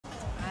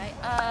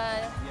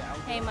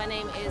My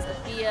name is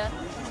Afya,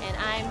 and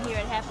I'm here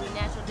at Happily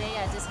Natural Day.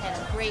 I just had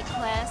a great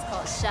class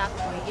called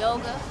Chakra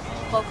Yoga,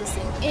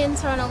 focusing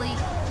internally,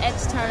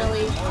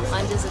 externally,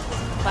 on just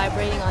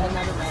vibrating on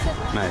another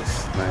level.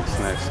 Nice.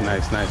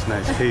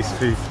 Peace.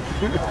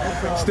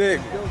 Stic,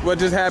 what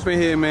just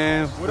happened here,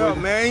 man? What up,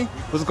 man?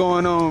 What's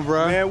going on,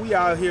 bro? Man, we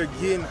out here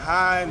getting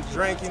high and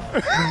drinking.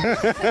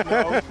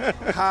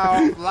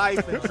 High off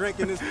life and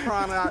drinking this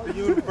prana out the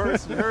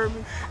universe. You heard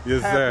me?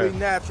 Yes, Happily sir.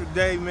 Natural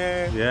Day,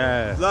 man.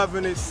 Yeah.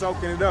 Loving it,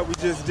 soaking it up. We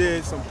just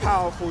did some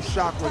powerful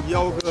chakra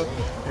yoga,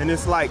 and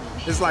it's like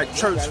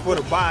church for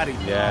the body.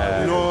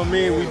 Yeah. You know what I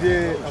mean? We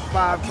did a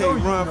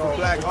 5K run for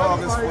Black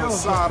August for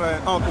Asada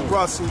and Uncle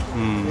Russell,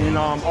 and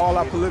all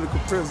our political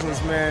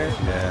prisoners, man.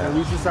 Yeah. And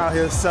we just out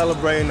here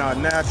celebrating our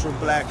natural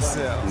black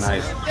selves.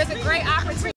 Nice. There's a great opportunity.